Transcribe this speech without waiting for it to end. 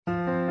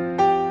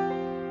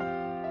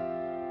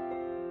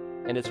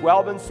And it's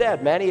well been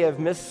said, many have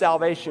missed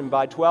salvation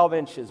by 12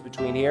 inches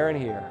between here and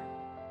here.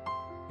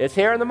 It's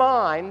here in the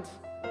mind,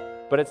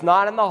 but it's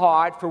not in the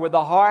heart, for with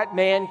the heart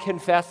man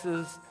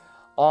confesses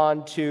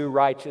unto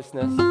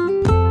righteousness.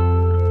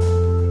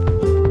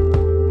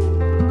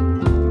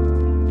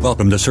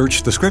 Welcome to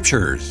Search the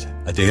Scriptures,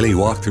 a daily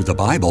walk through the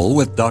Bible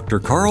with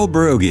Dr. Carl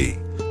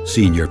Broggi,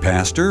 Senior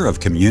Pastor of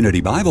Community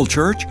Bible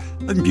Church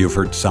in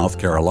Beaufort, South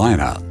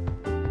Carolina.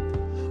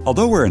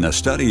 Although we're in a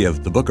study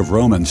of the book of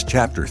Romans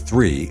chapter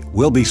 3,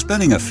 we'll be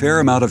spending a fair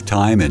amount of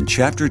time in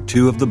chapter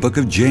 2 of the book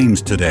of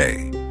James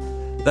today.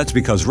 That's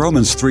because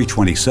Romans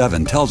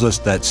 3:27 tells us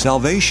that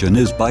salvation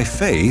is by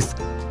faith,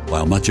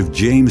 while much of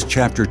James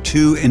chapter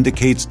 2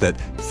 indicates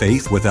that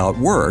faith without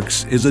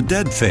works is a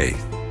dead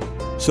faith.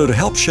 So to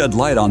help shed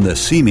light on this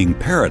seeming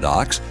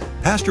paradox,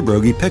 Pastor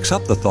Broggi picks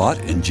up the thought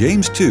in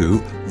James 2,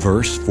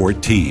 verse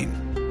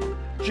 14.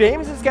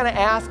 James is going to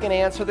ask and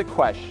answer the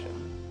question,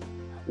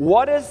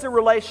 what is the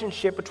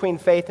relationship between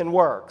faith and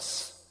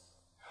works?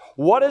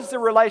 What is the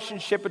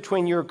relationship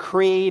between your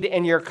creed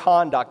and your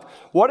conduct?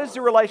 What is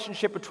the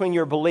relationship between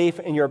your belief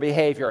and your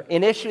behavior?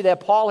 An issue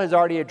that Paul has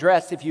already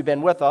addressed, if you've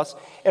been with us,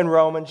 in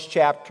Romans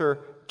chapter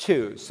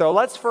 2. So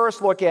let's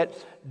first look at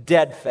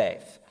dead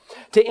faith.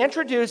 To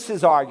introduce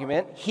his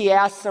argument, he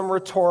asks some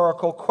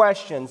rhetorical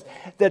questions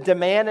that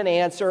demand an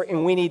answer,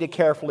 and we need to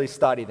carefully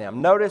study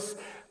them. Notice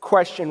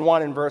question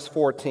 1 in verse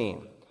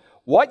 14.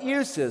 What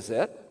use is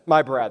it,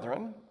 my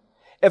brethren,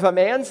 if a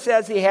man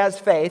says he has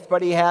faith,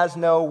 but he has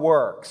no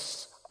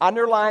works?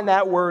 Underline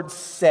that word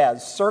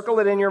says. Circle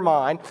it in your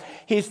mind.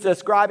 He's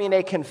describing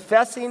a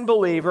confessing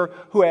believer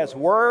who has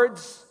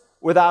words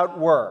without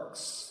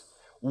works.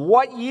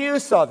 What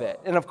use of it?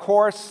 And of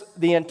course,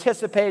 the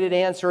anticipated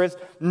answer is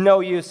no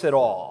use at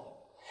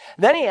all.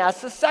 Then he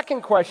asks the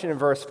second question in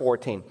verse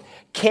 14.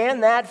 Can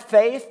that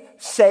faith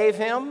save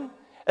him?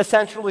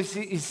 Essentially,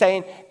 he's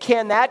saying,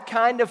 can that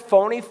kind of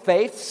phony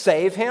faith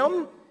save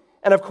him?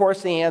 And of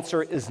course, the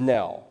answer is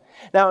no.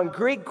 Now, in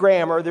Greek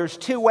grammar, there's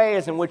two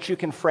ways in which you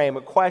can frame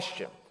a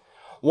question.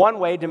 One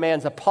way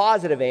demands a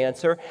positive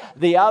answer.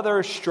 The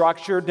other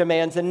structure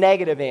demands a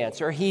negative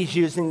answer. He's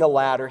using the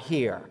latter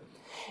here.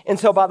 And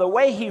so by the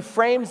way he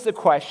frames the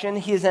question,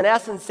 he's in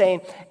essence saying,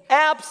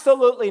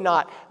 absolutely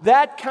not.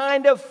 That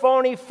kind of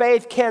phony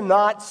faith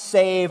cannot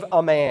save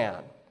a man.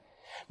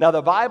 Now,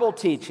 the Bible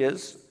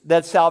teaches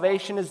that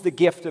salvation is the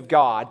gift of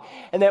God,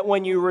 and that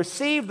when you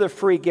receive the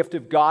free gift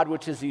of God,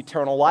 which is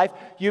eternal life,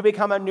 you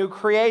become a new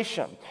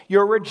creation.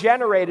 You're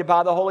regenerated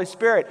by the Holy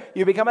Spirit.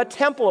 You become a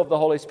temple of the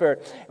Holy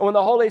Spirit. And when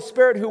the Holy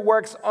Spirit who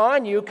works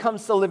on you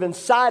comes to live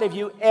inside of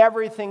you,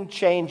 everything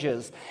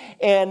changes.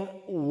 And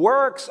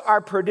works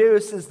are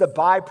produced as the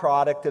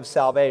byproduct of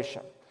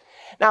salvation.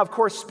 Now, of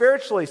course,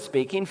 spiritually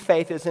speaking,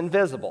 faith is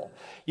invisible.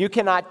 You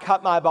cannot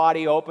cut my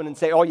body open and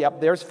say, oh, yep,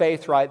 there's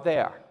faith right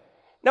there.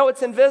 No,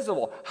 it's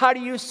invisible. How do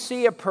you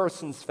see a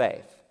person's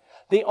faith?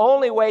 The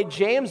only way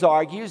James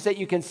argues that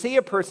you can see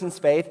a person's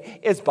faith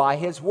is by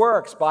his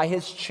works, by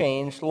his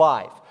changed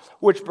life,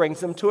 which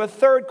brings him to a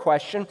third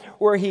question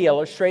where he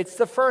illustrates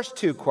the first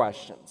two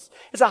questions.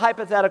 It's a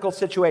hypothetical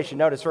situation.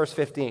 Notice verse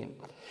 15.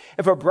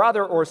 If a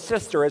brother or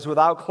sister is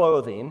without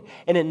clothing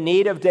and in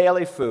need of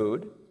daily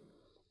food,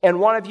 and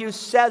one of you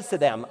says to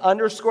them,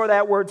 underscore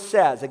that word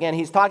says. Again,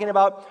 he's talking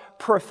about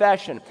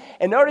profession.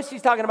 And notice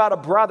he's talking about a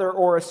brother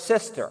or a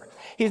sister.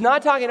 He's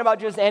not talking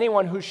about just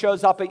anyone who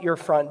shows up at your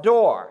front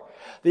door.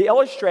 The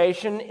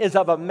illustration is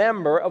of a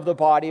member of the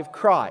body of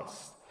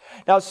Christ.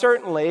 Now,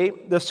 certainly,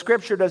 the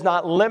Scripture does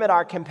not limit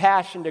our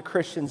compassion to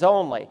Christians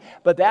only,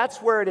 but that's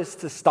where it is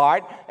to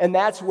start, and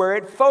that's where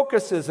it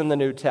focuses in the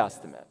New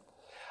Testament.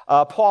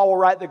 Paul will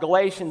write the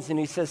Galatians, and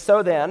he says,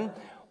 so then,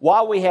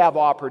 while we have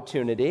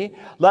opportunity,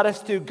 let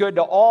us do good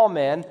to all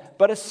men,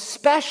 but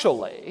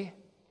especially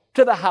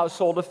to the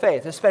household of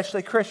faith,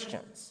 especially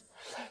Christians.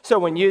 So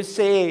when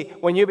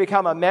you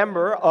become a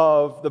member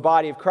of the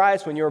body of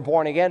Christ, when you're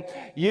born again,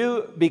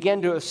 you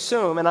begin to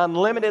assume an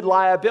unlimited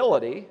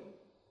liability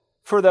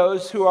for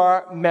those who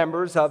are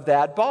members of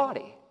that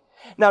body.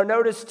 Now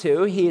notice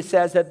too, he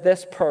says that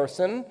this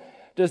person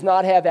does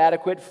not have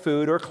adequate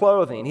food or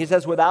clothing. He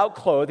says without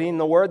clothing,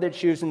 the word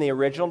that's used in the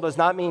original does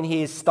not mean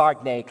he's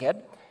stark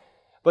naked,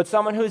 but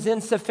someone who's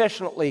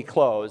insufficiently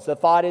clothed. The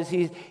thought is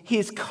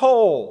he's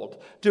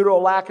cold due to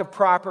a lack of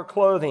proper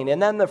clothing.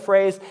 And then the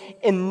phrase,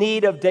 in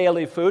need of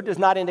daily food, does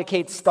not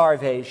indicate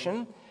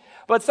starvation,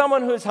 but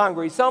someone who's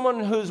hungry,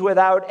 someone who's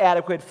without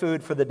adequate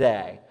food for the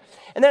day.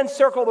 And then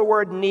circle the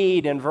word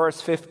need in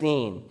verse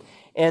 15.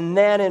 And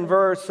then in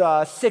verse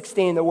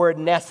 16, the word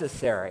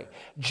necessary.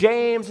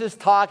 James is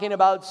talking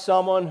about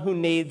someone who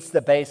needs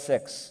the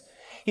basics.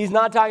 He's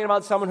not talking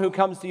about someone who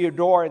comes to your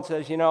door and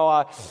says,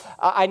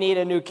 I need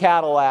a new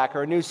Cadillac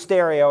or a new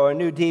stereo or a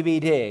new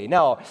DVD.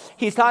 No,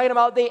 he's talking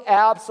about the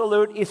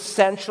absolute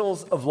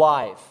essentials of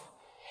life.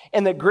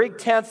 And the Greek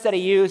tense that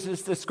he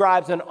uses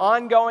describes an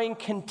ongoing,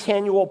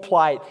 continual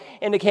plight,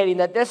 indicating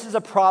that this is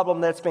a problem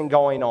that's been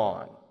going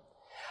on.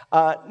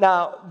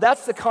 Now,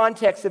 that's the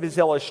context of his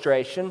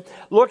illustration.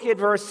 Look at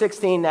verse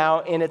 16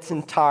 now in its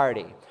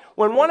entirety.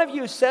 When one of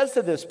you says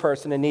to this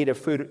person in need of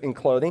food and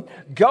clothing,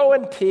 go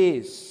in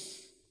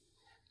peace,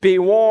 be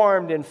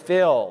warmed and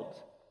filled,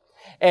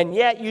 and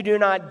yet you do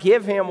not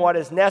give him what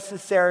is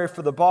necessary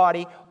for the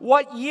body,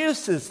 what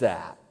use is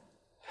that?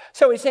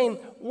 So he's saying,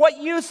 what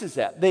use is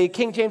that? The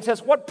King James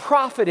says, what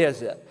profit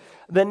is it?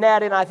 The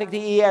Net and I think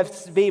the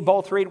ESV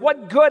both read,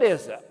 what good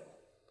is it?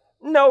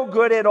 No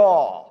good at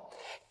all.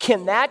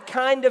 Can that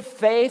kind of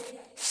faith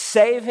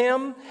save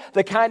him?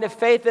 The kind of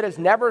faith that is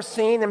never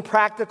seen in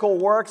practical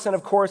works? And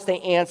of course the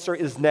answer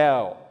is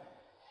no.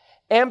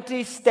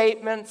 Empty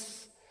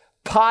statements,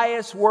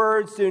 pious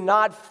words do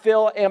not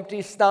fill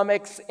empty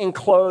stomachs and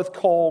clothe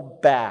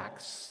cold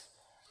backs.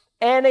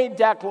 Any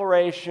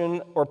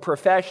declaration or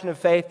profession of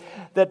faith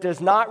that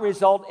does not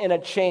result in a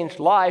changed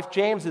life,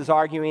 James is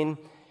arguing,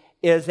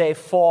 is a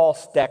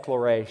false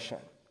declaration.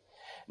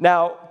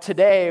 Now,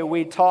 today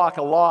we talk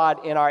a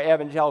lot in our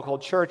evangelical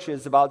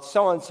churches about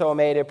so-and-so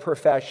made a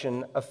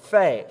profession of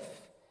faith.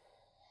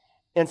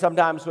 And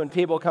sometimes when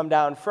people come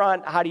down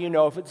front, how do you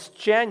know if it's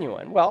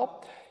genuine?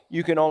 Well,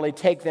 you can only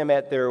take them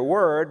at their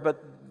word,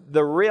 but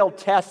the real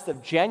test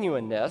of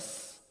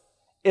genuineness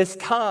is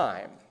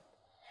time.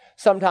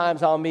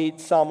 Sometimes I'll meet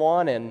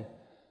someone and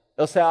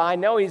they'll say, I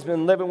know he's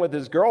been living with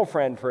his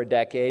girlfriend for a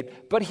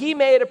decade, but he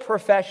made a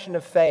profession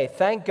of faith.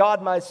 Thank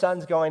God my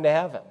son's going to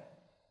heaven.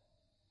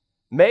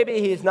 Maybe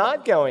he's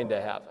not going to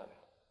heaven.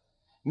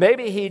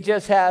 Maybe he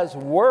just has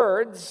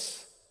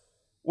words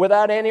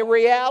without any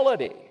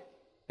reality.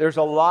 There's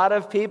a lot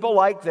of people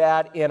like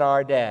that in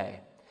our day.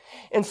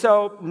 And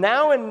so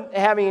now in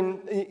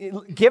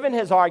having given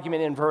his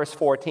argument in verse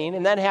 14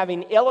 and then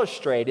having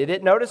illustrated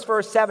it, notice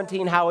verse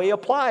 17 how he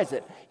applies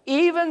it.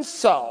 Even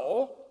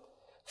so,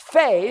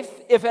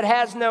 faith, if it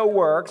has no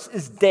works,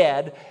 is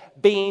dead,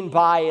 being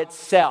by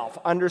itself.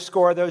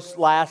 Underscore those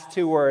last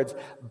two words,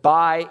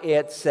 by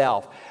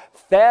itself.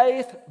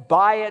 Faith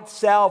by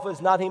itself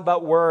is nothing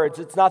but words.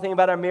 It's nothing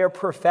but a mere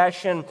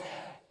profession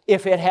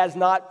if it has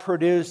not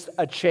produced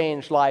a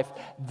changed life.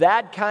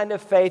 That kind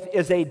of faith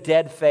is a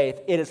dead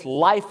faith. It is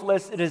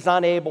lifeless. It is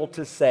unable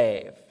to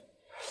save.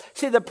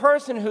 See, the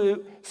person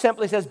who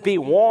simply says, be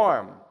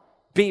warm,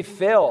 be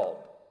filled,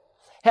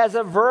 has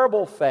a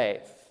verbal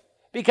faith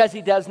because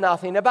he does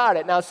nothing about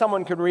it. Now,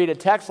 someone could read a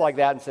text like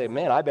that and say,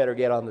 man, I better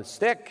get on the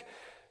stick.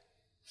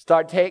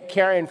 Start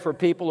caring for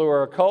people who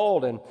are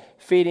cold and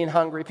feeding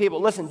hungry people.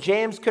 Listen,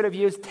 James could have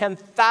used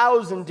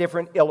 10,000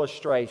 different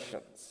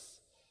illustrations.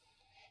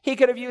 He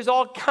could have used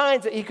all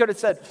kinds he could have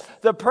said,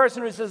 the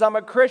person who says, I'm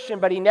a Christian,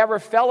 but he never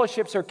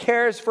fellowships or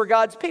cares for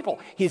God's people,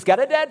 he's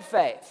got a dead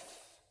faith.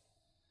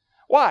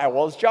 Why?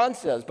 Well, as John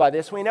says, by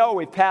this we know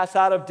we've passed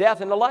out of death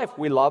into life.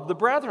 We love the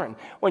brethren.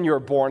 When you're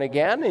born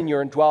again and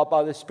you're indwelt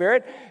by the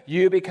Spirit,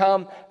 you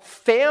become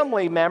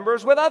family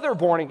members with other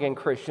born-again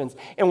Christians.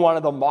 And one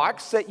of the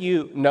marks that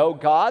you know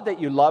God, that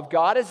you love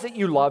God, is that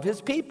you love his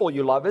people,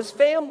 you love his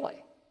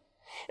family.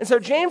 And so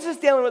James is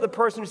dealing with a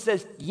person who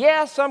says,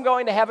 yes, I'm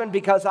going to heaven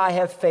because I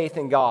have faith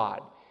in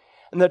God.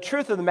 And the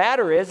truth of the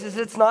matter is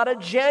it's not a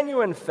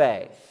genuine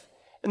faith.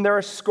 And there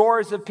are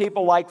scores of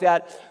people like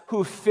that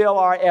who fill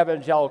our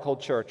evangelical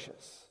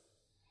churches.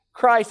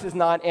 Christ is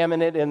not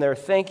eminent in their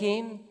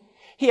thinking.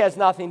 He has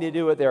nothing to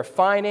do with their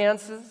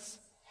finances.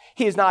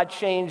 He has not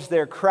changed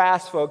their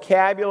crass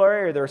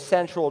vocabulary or their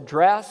sensual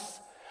dress.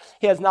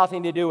 He has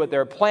nothing to do with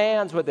their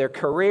plans, with their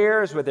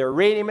careers, with their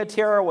reading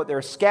material, with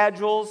their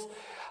schedules.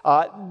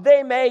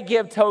 They may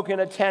give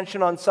token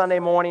attention on Sunday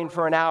morning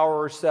for an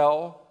hour or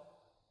so,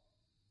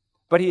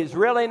 but he has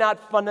really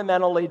not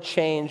fundamentally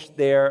changed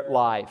their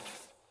life.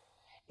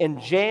 And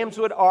James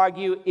would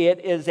argue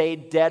it is a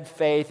dead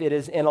faith. It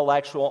is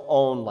intellectual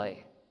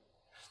only.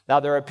 Now,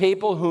 there are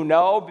people who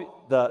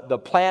know the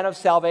plan of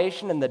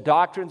salvation and the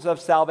doctrines of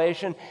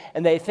salvation,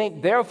 and they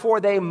think, therefore,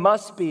 they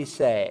must be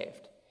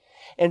saved.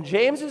 And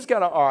James is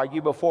going to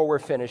argue, before we're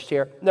finished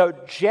here, no,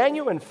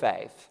 genuine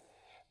faith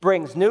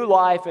brings new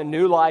life, and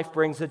new life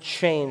brings a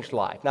changed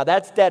life. Now,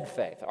 that's dead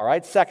faith, all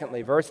right?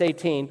 Secondly, verse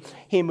 18,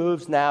 he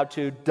moves now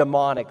to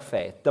demonic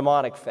faith.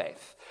 Demonic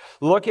faith.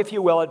 Look, if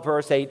you will, at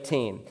verse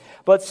 18.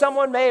 But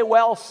someone may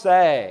well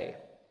say,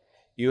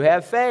 you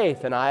have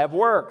faith and I have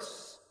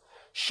works.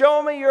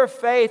 Show me your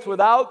faith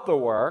without the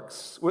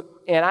works,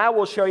 and I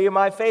will show you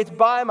my faith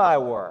by my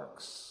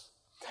works.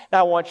 Now,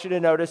 I want you to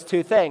notice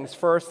two things.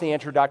 First, the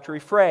introductory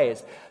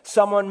phrase,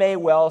 someone may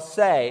well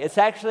say. It's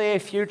actually a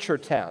future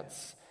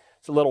tense.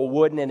 It's a little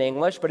wooden in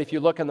English, but if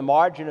you look in the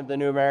margin of the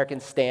New American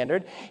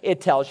Standard,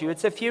 it tells you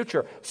it's a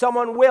future.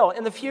 Someone will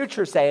in the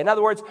future say. In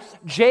other words,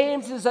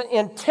 James is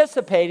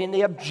anticipating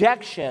the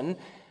objection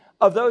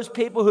of those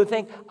people who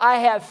think, I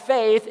have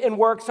faith and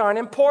works aren't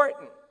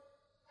important.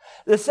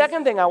 The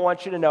second thing I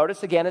want you to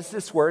notice, again, is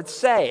this word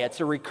say. It's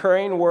a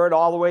recurring word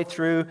all the way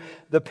through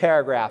the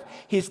paragraph.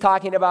 He's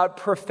talking about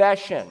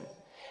profession.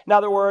 In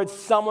other words,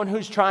 someone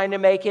who's trying to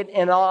make it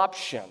an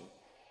option.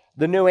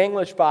 The New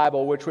English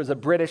Bible, which was a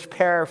British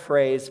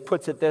paraphrase,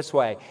 puts it this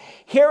way.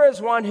 Here is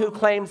one who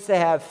claims to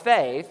have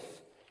faith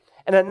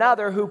and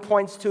another who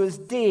points to his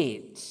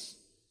deeds.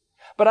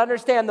 But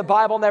understand, the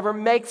Bible never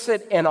makes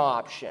it an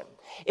option.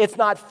 It's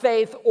not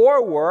faith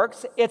or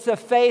works, it's a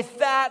faith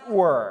that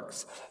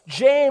works.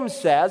 James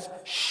says,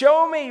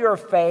 show me your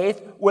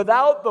faith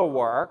without the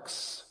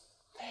works,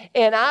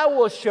 and I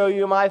will show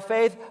you my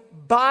faith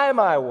by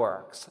my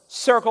works.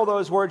 Circle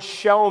those words,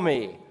 show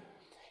me.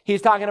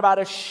 He's talking about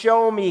a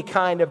show me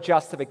kind of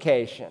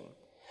justification.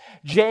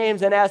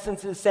 James, in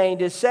essence, is saying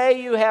to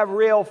say you have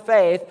real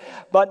faith,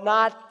 but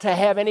not to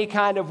have any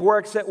kind of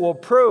works that will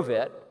prove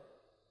it,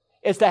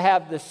 is to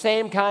have the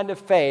same kind of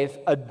faith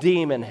a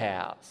demon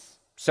has.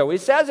 So he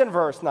says in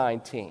verse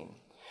 19,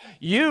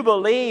 you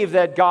believe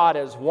that God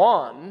is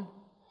one,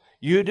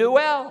 you do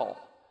well.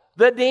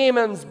 The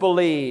demons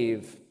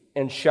believe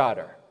and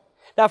shudder.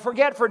 Now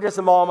forget for just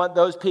a moment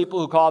those people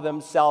who call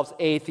themselves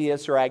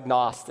atheists or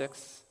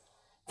agnostics.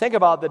 Think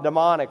about the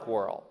demonic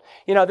world.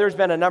 You know, there's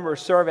been a number of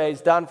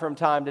surveys done from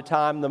time to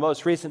time, the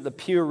most recent, the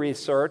Pew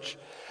Research,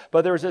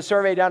 but there was a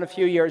survey done a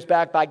few years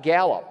back by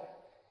Gallup.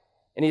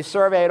 And he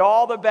surveyed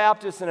all the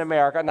Baptists in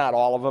America, not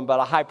all of them, but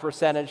a high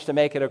percentage to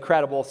make it a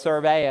credible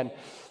survey.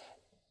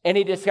 And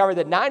he discovered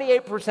that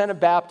 98% of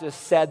Baptists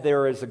said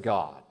there is a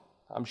God.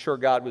 I'm sure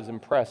God was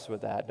impressed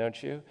with that,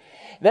 don't you?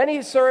 Then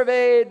he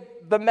surveyed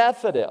the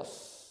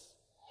Methodists.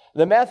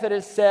 The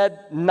Methodists said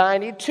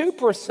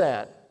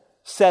 92%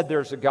 said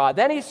there's a God.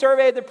 Then he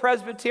surveyed the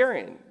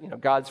Presbyterian. You know,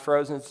 God's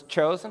frozen, it's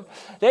chosen.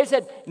 They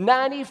said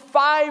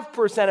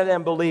 95% of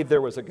them believed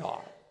there was a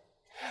God.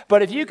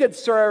 But if you could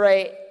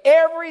survey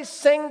every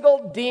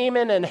single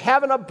demon in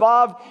heaven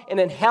above and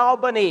in hell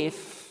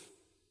beneath,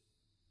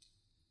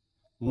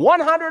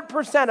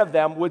 100% of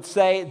them would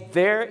say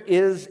there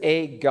is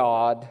a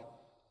God.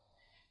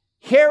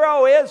 Hear,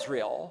 O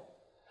Israel,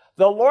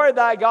 the Lord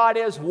thy God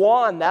is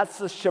one. That's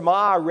the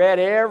Shema read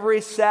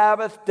every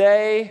Sabbath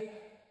day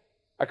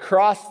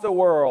across the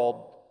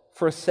world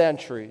for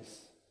centuries.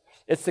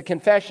 It's the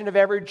confession of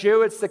every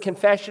Jew. It's the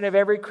confession of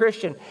every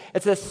Christian.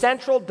 It's a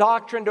central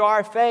doctrine to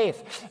our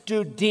faith.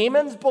 Do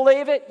demons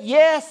believe it?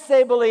 Yes,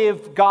 they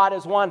believe God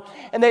is one.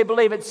 And they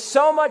believe it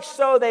so much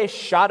so they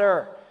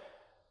shudder.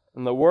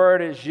 And the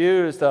word is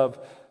used of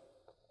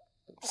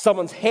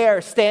someone's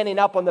hair standing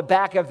up on the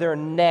back of their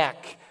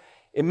neck.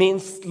 It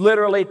means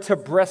literally to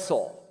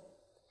bristle.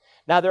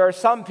 Now, there are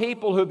some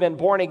people who've been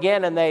born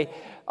again, and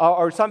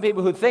or some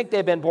people who think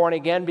they've been born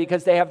again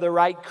because they have the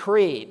right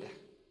creed.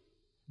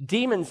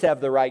 Demons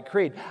have the right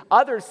creed.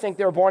 Others think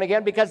they're born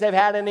again because they've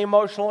had an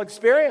emotional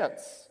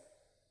experience.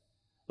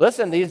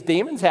 Listen, these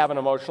demons have an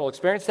emotional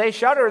experience. They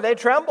shudder, they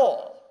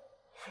tremble.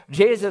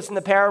 Jesus, in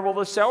the parable of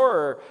the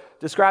sower,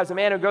 describes a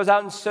man who goes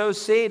out and sows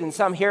seed, and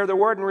some hear the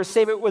word and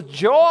receive it with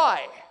joy.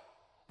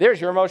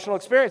 There's your emotional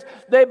experience.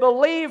 They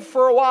believe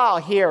for a while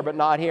here, but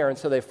not here, and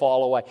so they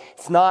fall away.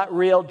 It's not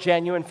real,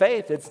 genuine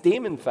faith. It's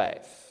demon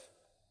faith.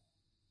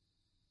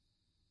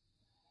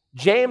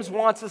 James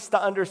wants us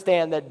to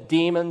understand that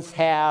demons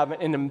have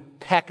an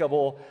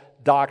impeccable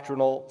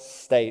doctrinal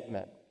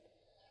statement.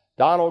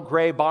 Donald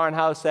Gray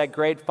Barnhouse, that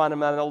great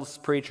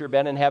fundamentalist preacher,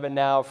 been in heaven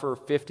now for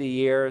 50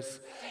 years,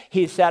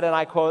 he said, and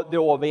I quote,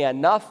 there will be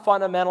enough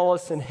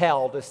fundamentalists in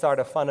hell to start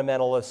a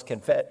fundamentalist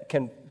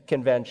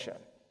convention.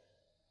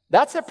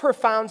 That's a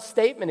profound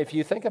statement if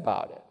you think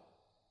about it.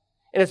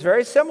 And it's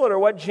very similar to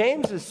what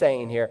James is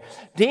saying here.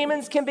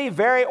 Demons can be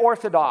very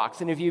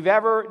orthodox, and if you've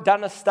ever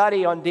done a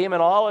study on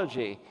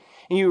demonology,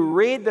 and you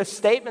read the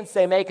statements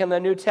they make in the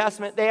New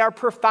Testament, they are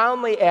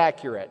profoundly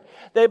accurate.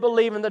 They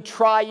believe in the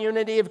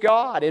triunity of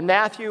God. In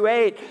Matthew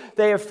 8,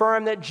 they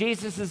affirm that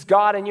Jesus is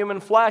God in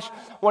human flesh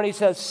when he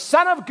says,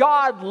 Son of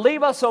God,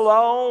 leave us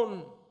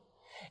alone.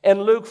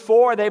 In Luke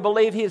 4, they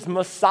believe he's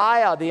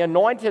Messiah, the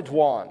anointed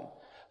one,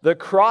 the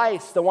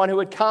Christ, the one who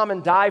would come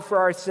and die for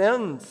our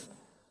sins.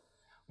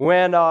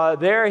 When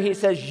there he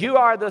says, you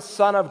are the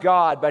Son of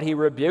God, but he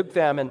rebuked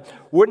them and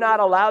would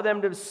not allow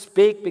them to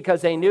speak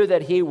because they knew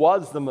that he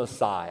was the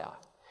Messiah.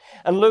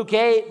 In Luke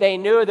 8, they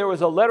knew there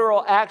was a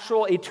literal,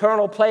 actual,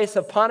 eternal place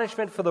of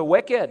punishment for the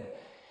wicked.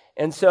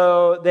 And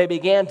so they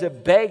began to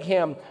beg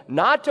him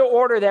not to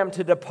order them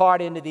to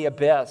depart into the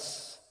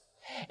abyss.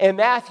 In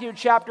Matthew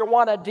chapter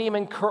 1,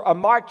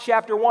 Mark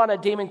chapter 1, a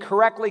demon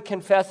correctly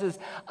confesses,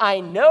 I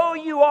know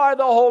you are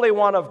the Holy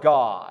One of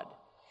God.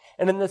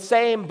 And in the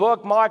same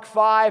book, Mark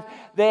 5,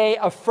 they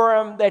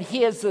affirm that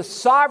he is the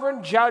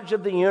sovereign judge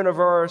of the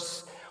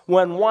universe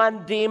when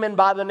one demon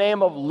by the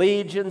name of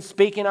Legion,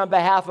 speaking on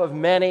behalf of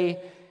many,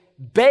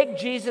 begged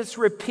Jesus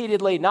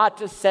repeatedly not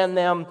to send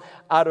them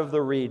out of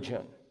the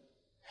region.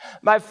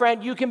 My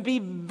friend, you can be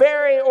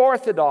very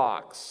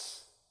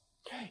orthodox.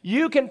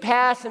 You can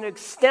pass an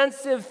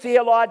extensive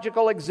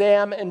theological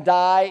exam and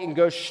die and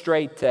go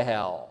straight to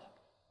hell.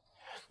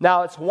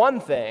 Now, it's one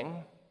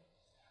thing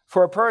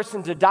for a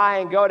person to die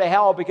and go to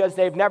hell because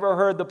they've never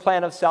heard the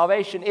plan of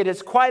salvation. It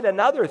is quite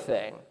another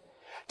thing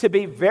to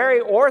be very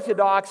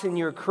orthodox in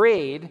your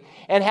creed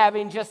and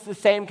having just the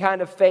same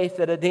kind of faith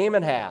that a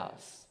demon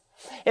has.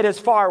 It is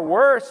far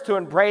worse to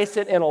embrace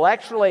it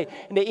intellectually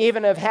and to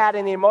even have had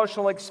an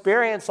emotional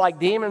experience like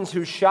demons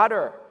who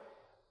shudder,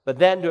 but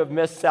then to have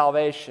missed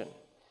salvation.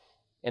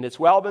 And it's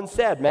well been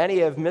said, many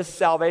have missed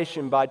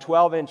salvation by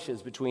 12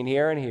 inches between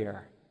here and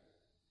here.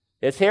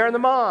 It's here in the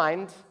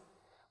mind,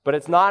 but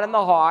it's not in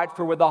the heart.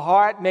 For with the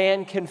heart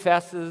man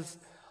confesses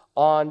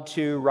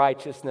unto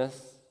righteousness.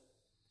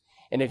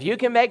 And if you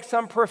can make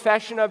some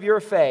profession of your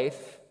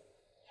faith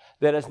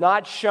that has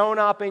not shown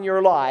up in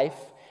your life,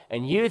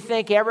 and you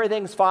think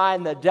everything's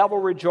fine, the devil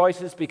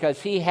rejoices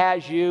because he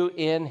has you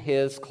in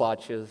his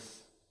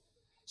clutches.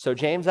 So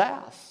James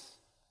asks,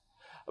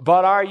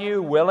 but are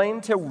you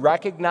willing to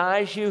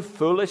recognize, you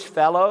foolish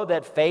fellow,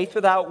 that faith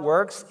without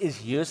works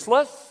is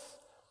useless?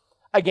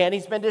 Again,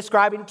 he's been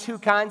describing two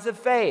kinds of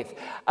faith.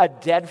 A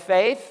dead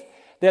faith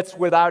that's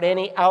without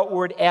any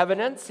outward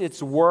evidence.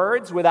 It's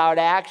words without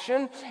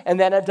action. And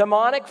then a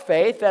demonic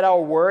faith that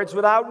are words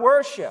without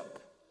worship.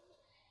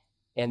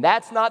 And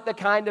that's not the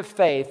kind of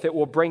faith that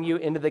will bring you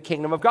into the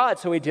kingdom of God.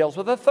 So he deals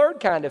with a third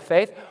kind of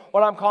faith,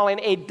 what I'm calling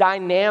a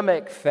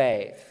dynamic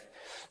faith.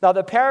 Now,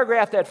 the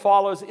paragraph that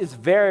follows is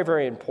very,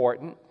 very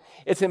important.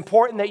 It's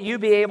important that you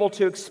be able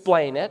to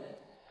explain it.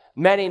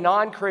 Many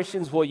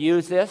non-Christians will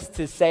use this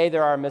to say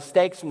there are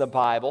mistakes in the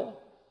Bible.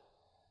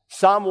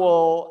 Some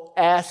will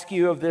ask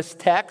you of this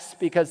text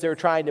because they're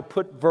trying to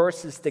put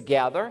verses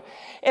together.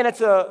 And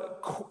it's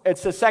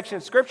a section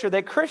of Scripture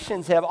that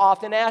Christians have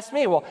often asked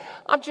me, well,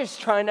 I'm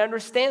just trying to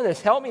understand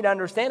this. Help me to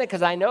understand it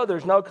because I know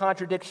there's no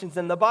contradictions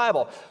in the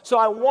Bible. So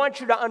I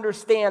want you to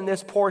understand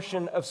this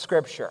portion of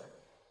Scripture.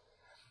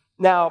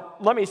 Now,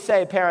 let me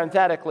say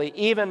parenthetically,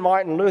 even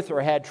Martin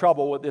Luther had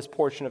trouble with this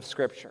portion of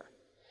Scripture.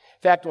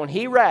 In fact, when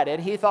he read it,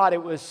 he thought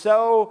it was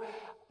so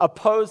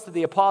opposed to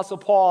the Apostle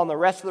Paul and the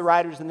rest of the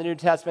writers in the New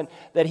Testament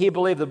that he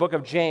believed the book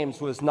of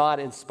James was not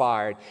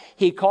inspired.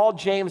 He called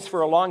James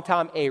for a long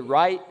time a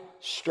right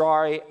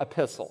starry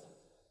epistle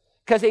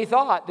because he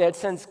thought that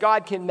since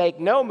God can make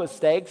no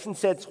mistakes and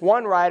since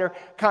one writer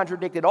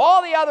contradicted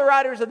all the other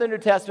writers of the New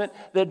Testament,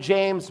 that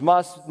James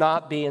must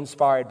not be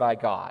inspired by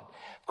God.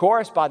 Of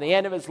course, by the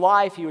end of his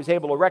life, he was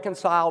able to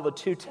reconcile the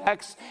two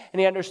texts, and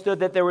he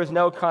understood that there was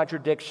no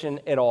contradiction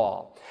at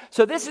all.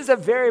 So this is a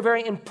very,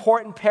 very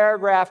important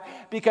paragraph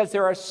because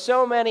there are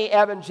so many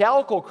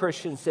evangelical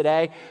Christians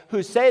today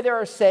who say they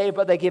are saved,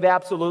 but they give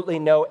absolutely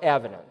no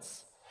evidence.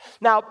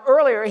 Now,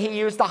 earlier he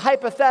used a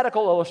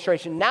hypothetical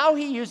illustration. Now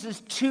he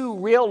uses two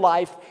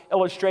real-life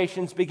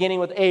illustrations beginning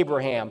with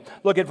Abraham.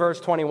 Look at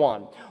verse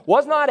 21.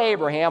 Was not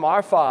Abraham,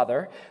 our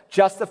father,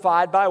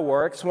 justified by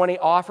works when he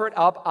offered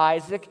up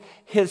Isaac,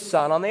 his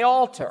son, on the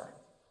altar?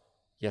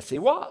 Yes, he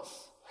was.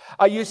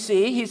 You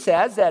see, he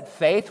says that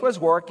faith was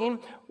working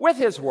with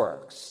his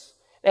works.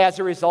 As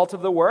a result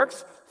of the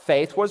works,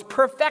 faith was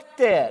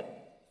perfected.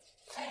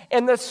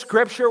 And the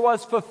scripture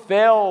was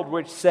fulfilled,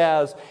 which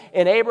says,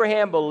 and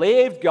Abraham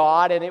believed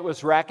God, and it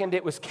was reckoned,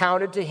 it was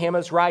counted to him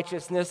as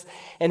righteousness,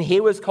 and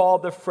he was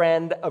called the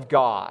friend of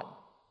God.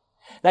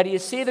 Now, do you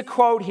see the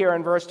quote here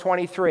in verse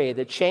 23?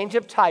 The change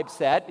of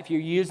typeset, if you're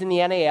using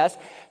the NAS,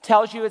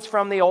 tells you it's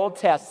from the Old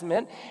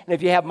Testament. And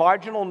if you have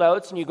marginal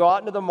notes and you go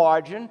out into the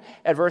margin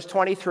at verse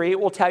 23, it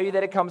will tell you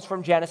that it comes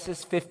from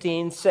Genesis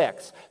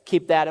 15:6.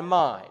 Keep that in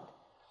mind.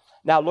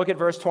 Now, look at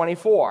verse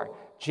 24.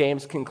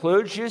 James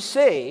concludes, you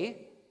see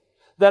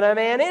that a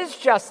man is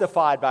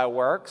justified by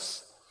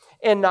works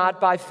and not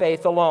by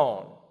faith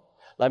alone.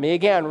 Let me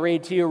again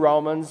read to you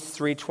Romans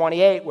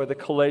 3:28, where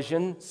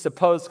the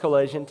supposed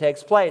collision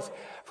takes place.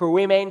 For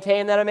we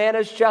maintain that a man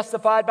is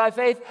justified by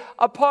faith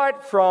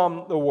apart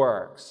from the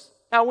works.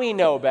 Now we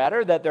know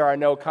better that there are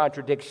no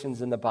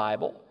contradictions in the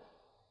Bible.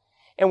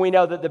 And we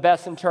know that the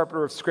best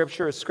interpreter of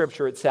Scripture is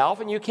Scripture itself.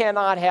 And you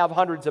cannot have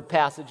hundreds of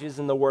passages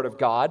in the Word of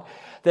God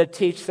that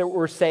teach that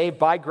we're saved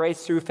by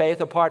grace through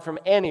faith apart from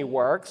any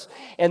works.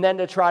 And then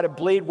to try to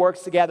bleed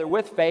works together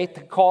with faith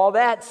to call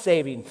that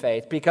saving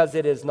faith, because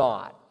it is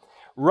not.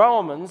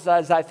 Romans,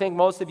 as I think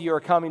most of you are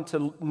coming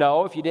to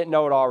know, if you didn't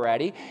know it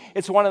already,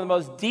 it's one of the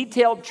most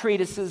detailed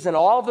treatises in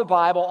all of the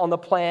Bible on the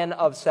plan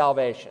of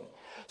salvation.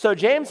 So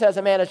James says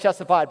a man is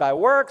justified by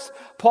works.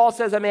 Paul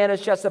says a man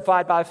is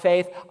justified by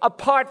faith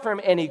apart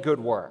from any good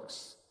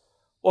works.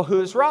 Well,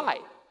 who's right?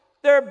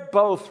 They're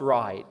both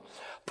right.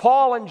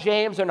 Paul and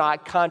James are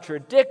not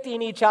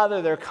contradicting each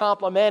other. They're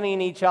complementing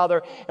each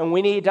other, and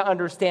we need to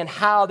understand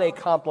how they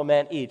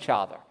complement each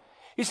other.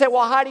 You say,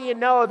 well, how do you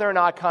know they're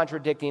not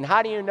contradicting?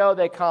 How do you know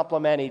they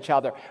complement each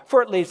other?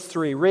 For at least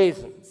three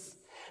reasons.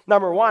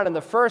 Number one, in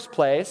the first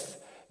place,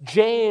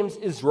 James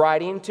is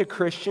writing to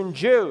Christian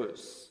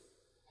Jews.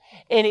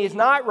 And he's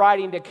not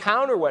writing to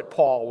counter what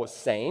Paul was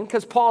saying,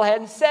 because Paul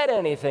hadn't said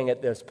anything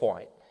at this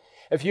point.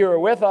 If you were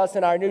with us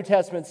in our New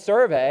Testament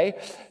survey,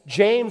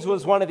 James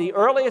was one of the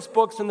earliest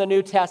books in the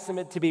New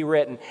Testament to be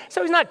written.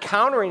 So he's not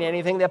countering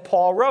anything that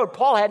Paul wrote.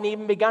 Paul hadn't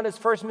even begun his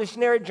first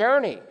missionary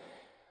journey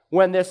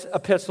when this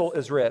epistle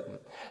is written.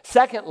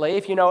 Secondly,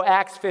 if you know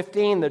Acts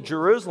 15, the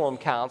Jerusalem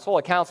Council,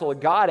 a council that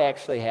God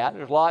actually had,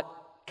 there's a lot of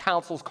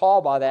councils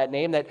called by that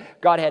name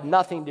that God had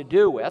nothing to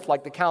do with,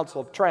 like the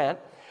Council of Trent.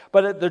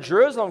 But at the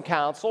Jerusalem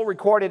Council,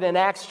 recorded in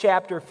Acts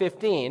chapter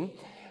 15,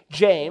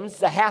 James,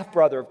 the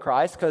half-brother of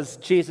Christ, because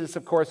Jesus,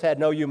 of course, had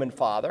no human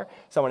father.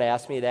 Someone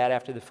asked me that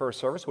after the first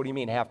service. What do you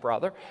mean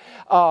half-brother?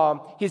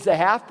 He's the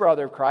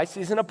half-brother of Christ.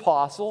 He's an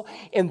apostle.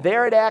 And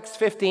there at Acts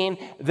 15,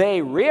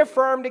 they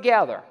reaffirm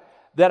together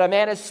that a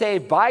man is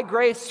saved by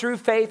grace through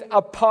faith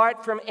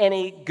apart from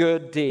any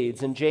good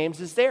deeds. And James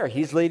is there.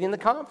 He's leading the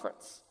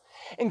conference.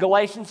 In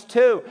Galatians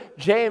 2,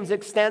 James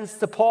extends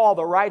to Paul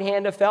the right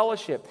hand of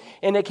fellowship,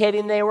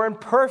 indicating they were in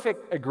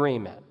perfect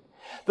agreement.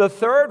 The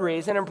third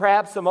reason, and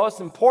perhaps the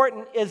most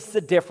important, is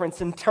the difference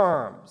in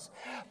terms.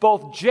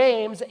 Both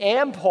James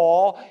and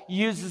Paul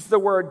uses the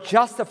word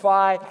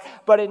justify,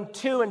 but in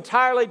two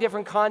entirely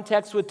different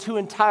contexts with two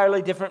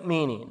entirely different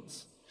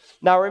meanings.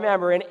 Now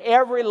remember, in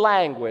every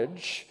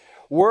language,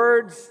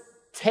 words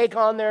take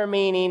on their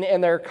meaning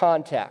and their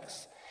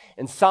context.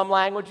 In some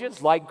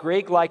languages, like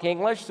Greek, like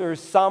English, there's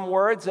some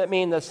words that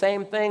mean the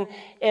same thing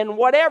in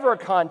whatever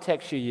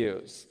context you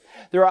use.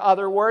 There are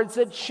other words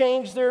that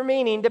change their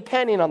meaning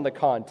depending on the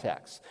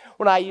context.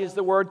 When I use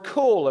the word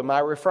cool, am I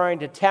referring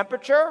to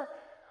temperature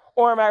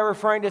or am I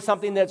referring to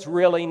something that's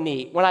really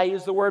neat? When I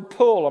use the word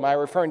pool, am I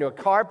referring to a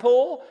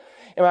carpool?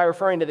 Am I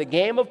referring to the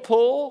game of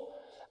pool?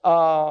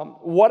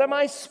 What am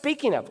I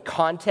speaking of?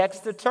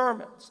 Context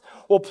determines.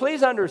 Well,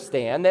 please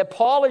understand that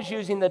Paul is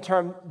using the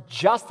term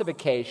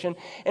justification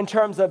in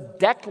terms of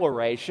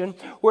declaration,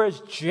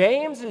 whereas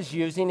James is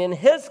using in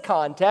his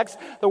context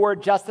the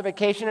word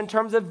justification in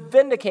terms of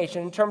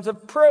vindication, in terms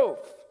of proof.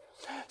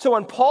 So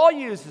when Paul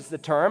uses the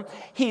term,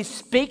 he's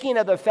speaking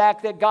of the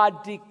fact that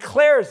God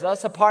declares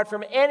us, apart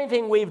from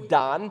anything we've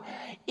done,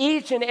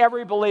 each and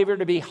every believer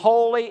to be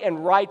holy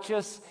and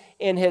righteous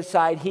in his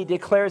sight. He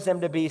declares them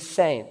to be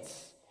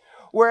saints.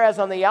 Whereas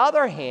on the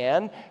other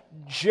hand,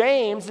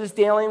 James is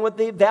dealing with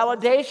the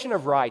validation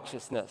of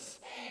righteousness.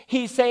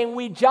 He's saying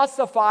we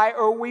justify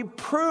or we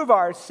prove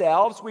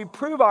ourselves, we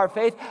prove our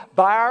faith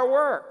by our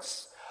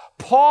works.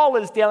 Paul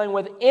is dealing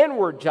with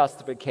inward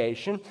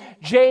justification.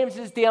 James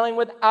is dealing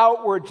with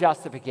outward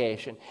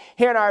justification.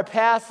 Here in our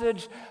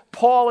passage,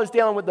 Paul is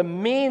dealing with the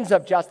means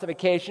of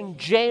justification.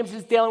 James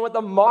is dealing with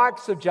the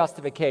marks of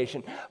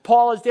justification.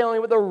 Paul is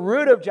dealing with the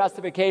root of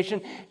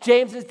justification.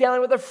 James is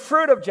dealing with the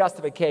fruit of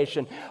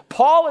justification.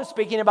 Paul is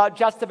speaking about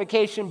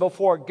justification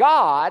before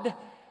God.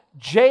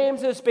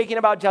 James is speaking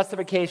about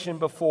justification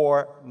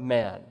before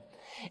men.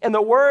 In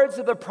the words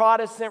of the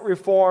Protestant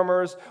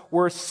reformers,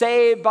 we're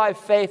saved by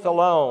faith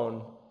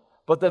alone,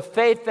 but the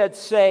faith that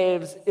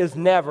saves is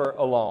never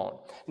alone.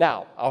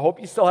 Now, I hope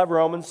you still have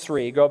Romans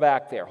 3. Go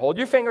back there. Hold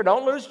your finger.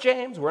 Don't lose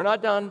James. We're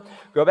not done.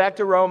 Go back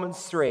to Romans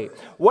 3.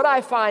 What I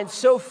find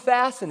so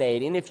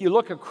fascinating, if you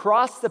look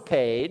across the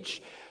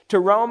page to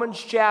Romans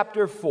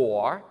chapter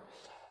 4,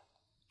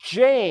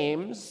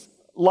 James,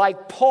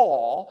 like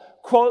Paul,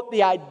 quote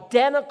the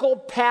identical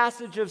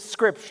passage of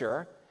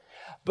Scripture,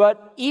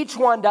 but each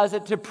one does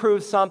it to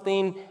prove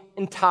something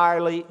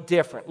entirely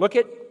different. Look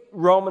at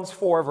Romans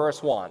 4,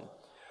 verse 1.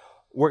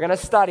 We're going to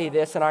study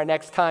this in our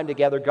next time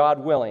together, God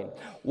willing.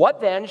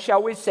 What then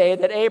shall we say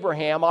that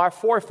Abraham, our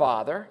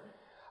forefather,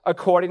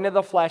 according to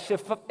the flesh,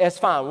 has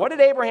found? What did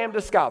Abraham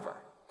discover?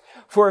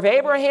 For if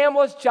Abraham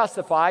was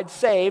justified,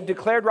 saved,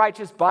 declared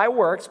righteous by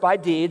works, by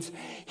deeds,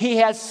 he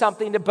has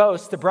something to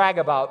boast, to brag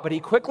about. But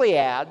he quickly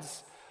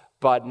adds,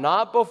 but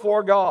not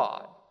before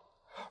God.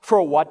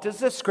 For what does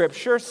the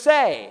Scripture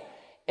say?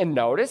 And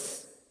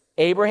notice,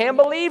 Abraham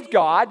believed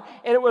God,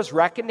 and it was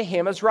reckoned to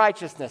him as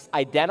righteousness.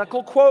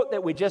 Identical quote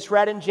that we just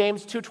read in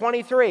James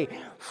 2:23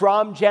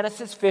 from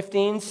Genesis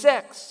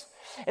 15:6.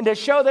 And to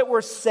show that we're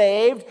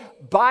saved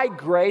by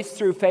grace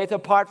through faith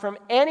apart from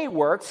any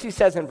works, he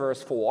says in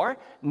verse 4,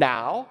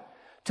 now,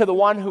 to the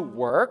one who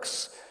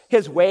works,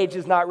 his wage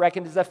is not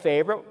reckoned as a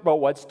favor, but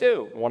what's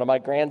due. One of my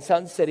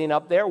grandsons sitting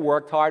up there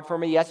worked hard for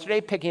me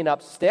yesterday picking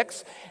up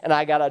sticks, and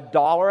I got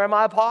 $1 in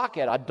my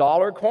pocket,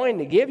 $1 coin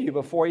to give you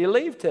before you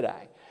leave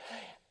today.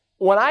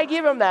 When I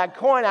give him that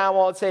coin, I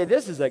won't say,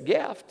 this is a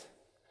gift.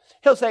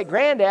 He'll say,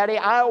 Granddaddy,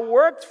 I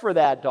worked for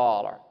that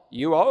 $1.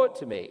 You owe it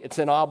to me. It's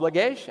an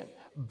obligation.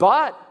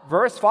 But,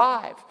 verse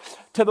 5,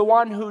 to the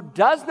one who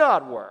does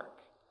not work,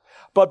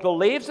 but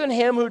believes in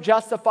him who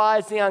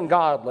justifies the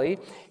ungodly,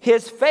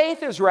 his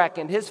faith is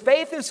reckoned, his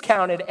faith is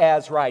counted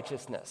as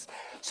righteousness.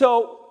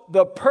 So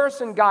the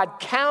person God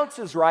counts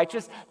as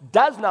righteous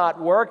does not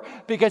work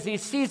because he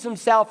sees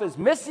himself as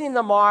missing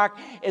the mark,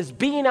 as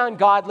being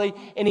ungodly,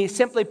 and he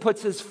simply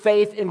puts his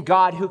faith in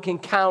God who can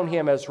count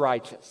him as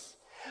righteous.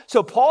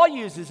 So Paul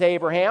uses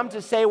Abraham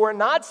to say we're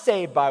not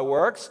saved by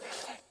works.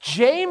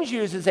 James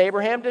uses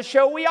Abraham to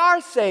show we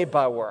are saved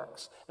by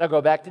works. Now go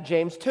back to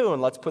James 2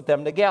 and let's put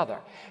them together.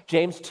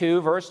 James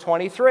 2, verse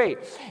 23.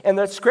 And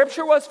the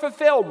scripture was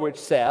fulfilled, which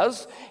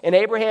says, and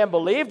Abraham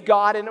believed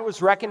God, and it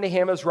was reckoned to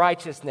him as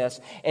righteousness,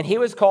 and he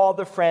was called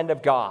the friend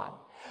of God.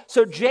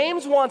 So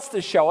James wants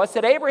to show us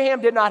that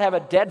Abraham did not have a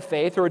dead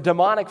faith or a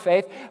demonic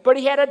faith, but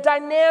he had a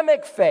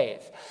dynamic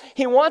faith.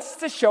 He wants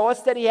to show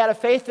us that he had a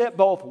faith that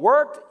both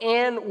worked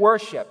and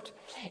worshiped.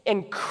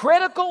 And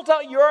critical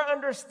to your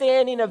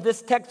understanding of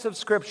this text of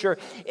Scripture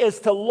is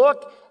to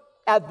look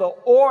at the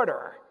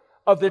order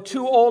of the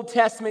two Old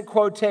Testament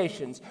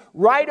quotations,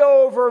 right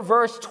over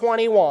verse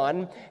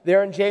 21,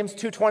 there in James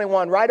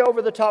 2:21, right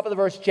over the top of the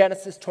verse,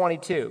 Genesis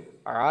 22,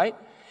 all right?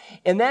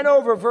 And then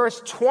over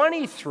verse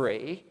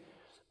 23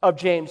 of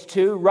James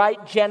 2,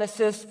 write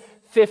Genesis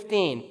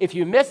 15. If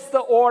you miss the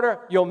order,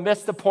 you'll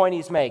miss the point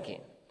he's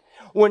making.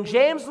 When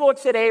James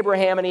looks at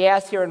Abraham, and he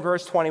asks here in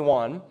verse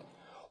 21,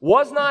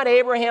 was not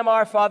Abraham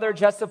our father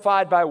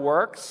justified by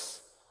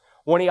works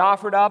when he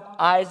offered up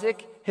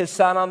Isaac, his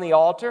son, on the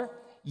altar?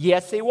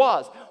 Yes, he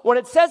was. When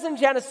it says in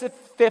Genesis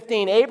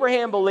 15,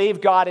 Abraham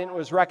believed God and it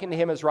was reckoned to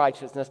him as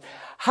righteousness,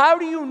 how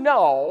do you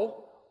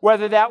know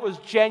whether that was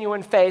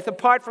genuine faith,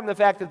 apart from the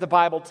fact that the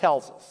Bible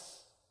tells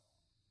us?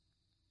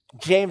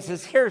 James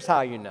says, here's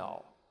how you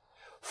know.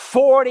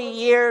 40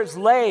 years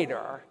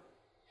later,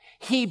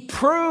 he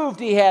proved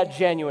he had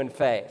genuine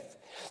faith.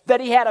 That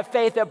he had a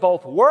faith that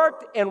both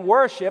worked and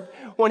worshiped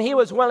when he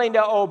was willing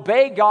to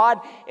obey God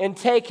and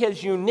take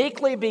his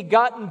uniquely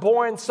begotten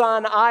born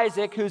son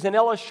Isaac, who's an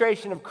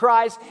illustration of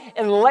Christ,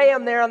 and lay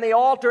him there on the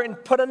altar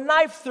and put a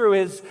knife through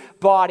his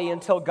body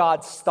until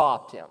God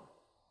stopped him.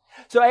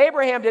 So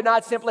Abraham did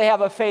not simply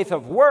have a faith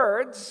of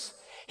words,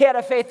 he had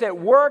a faith that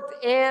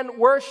worked and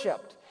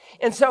worshiped.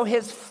 And so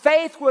his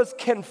faith was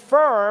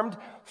confirmed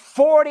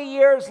 40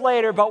 years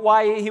later, but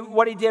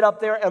what he did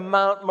up there in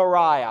Mount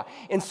Moriah.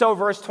 And so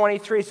verse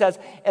 23 says,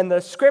 and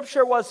the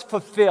scripture was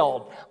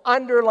fulfilled.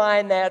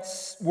 Underline that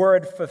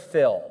word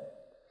fulfilled.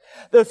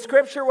 The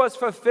scripture was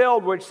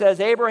fulfilled, which says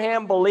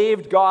Abraham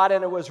believed God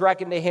and it was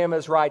reckoned to him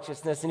as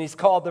righteousness, and he's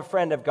called the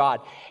friend of God.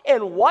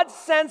 In what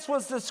sense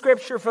was the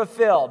scripture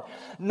fulfilled?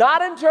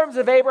 Not in terms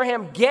of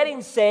Abraham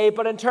getting saved,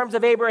 but in terms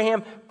of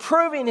Abraham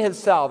proving his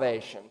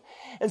salvation.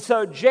 And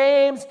so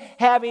James,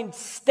 having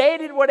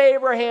stated what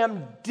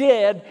Abraham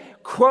did,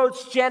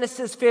 quotes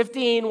Genesis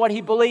 15, what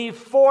he believed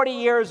 40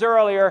 years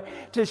earlier,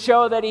 to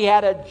show that he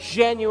had a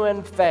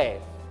genuine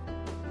faith.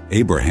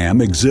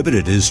 Abraham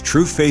exhibited his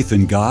true faith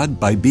in God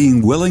by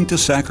being willing to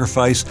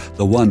sacrifice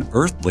the one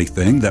earthly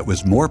thing that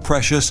was more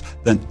precious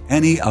than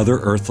any other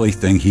earthly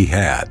thing he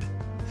had.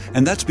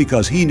 And that's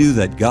because he knew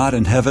that God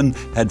in heaven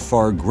had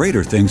far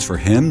greater things for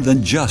him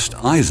than just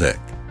Isaac.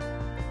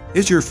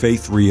 Is your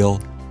faith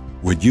real?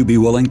 Would you be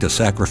willing to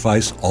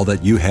sacrifice all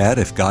that you had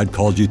if God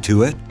called you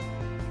to it?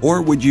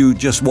 Or would you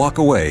just walk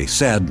away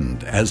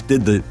saddened, as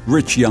did the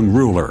rich young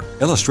ruler,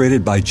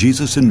 illustrated by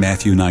Jesus in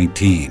Matthew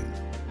 19?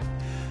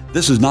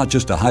 This is not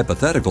just a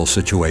hypothetical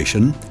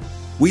situation.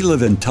 We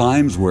live in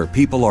times where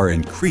people are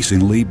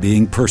increasingly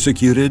being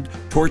persecuted,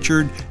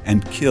 tortured,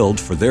 and killed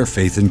for their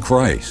faith in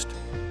Christ.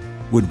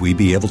 Would we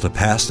be able to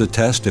pass the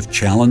test if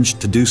challenged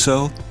to do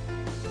so?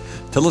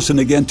 To listen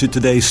again to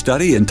today's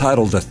study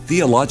entitled A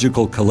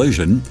Theological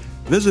Collision,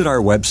 visit our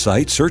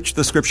website,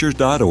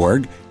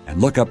 searchthescriptures.org,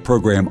 and look up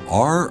program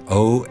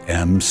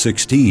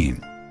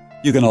ROM16.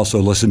 You can also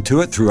listen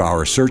to it through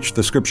our Search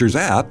the Scriptures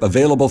app,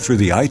 available through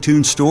the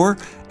iTunes Store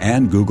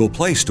and Google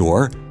Play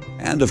Store.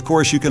 And, of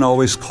course, you can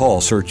always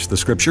call Search the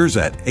Scriptures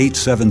at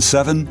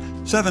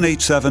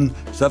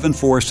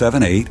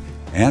 877-787-7478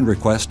 and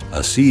request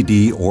a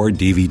CD or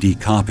DVD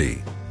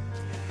copy.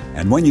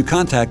 And when you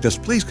contact us,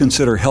 please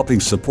consider helping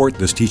support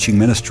this teaching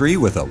ministry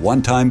with a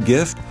one-time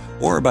gift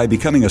or by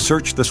becoming a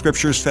Search the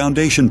Scriptures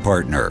Foundation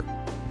partner.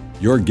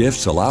 Your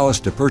gifts allow us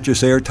to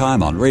purchase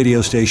airtime on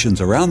radio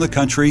stations around the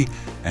country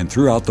and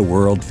throughout the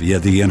world via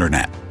the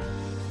Internet.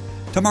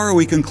 Tomorrow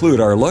we conclude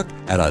our look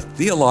at a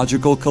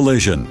theological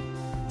collision.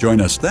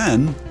 Join us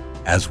then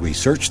as we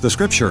search the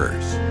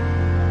Scriptures.